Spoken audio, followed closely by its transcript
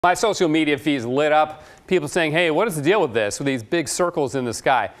My social media feeds lit up. People saying, hey, what is the deal with this, with these big circles in the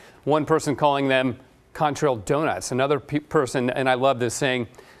sky? One person calling them contrail donuts. Another person, and I love this, saying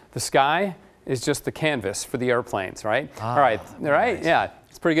the sky is just the canvas for the airplanes, right? All right. Yeah,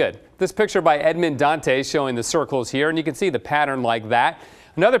 it's pretty good. This picture by Edmond Dante showing the circles here, and you can see the pattern like that.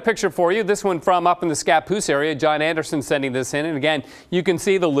 Another picture for you, this one from up in the Scappoose area. John Anderson sending this in. And again, you can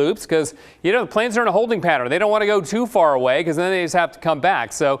see the loops because, you know, the planes are in a holding pattern. They don't want to go too far away because then they just have to come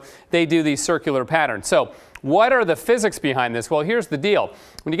back. So they do these circular patterns. So what are the physics behind this? Well, here's the deal.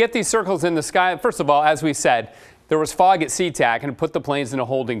 When you get these circles in the sky, first of all, as we said, there was fog at SeaTac and it put the planes in a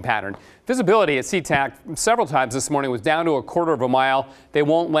holding pattern. Visibility at SeaTac several times this morning was down to a quarter of a mile. They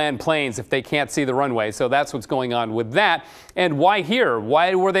won't land planes if they can't see the runway. So that's what's going on with that. And why here?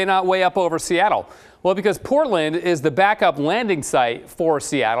 Why were they not way up over Seattle? Well, because Portland is the backup landing site for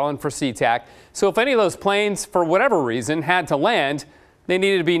Seattle and for SeaTac. So if any of those planes, for whatever reason, had to land, they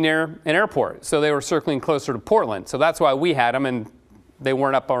needed to be near an airport. So they were circling closer to Portland. So that's why we had them, and they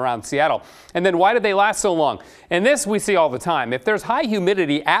weren't up around Seattle. And then why did they last so long? And this we see all the time. If there's high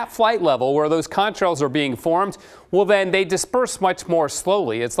humidity at flight level where those contrails are being formed, well, then they disperse much more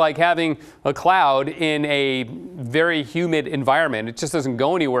slowly. It's like having a cloud in a very humid environment. It just doesn't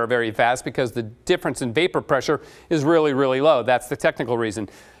go anywhere very fast because the difference in vapor pressure is really, really low. That's the technical reason.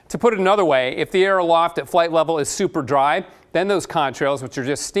 To put it another way, if the air aloft at flight level is super dry, then those contrails, which are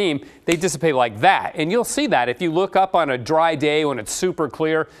just steam, they dissipate like that. And you'll see that if you look up on a dry day when it's super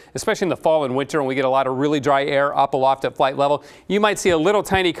clear, especially in the fall and winter when we get a lot of really dry air up aloft at flight level, you might see a little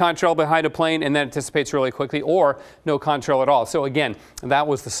tiny contrail behind a plane and then it dissipates really quickly, or no contrail at all. So again, that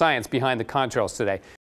was the science behind the contrails today.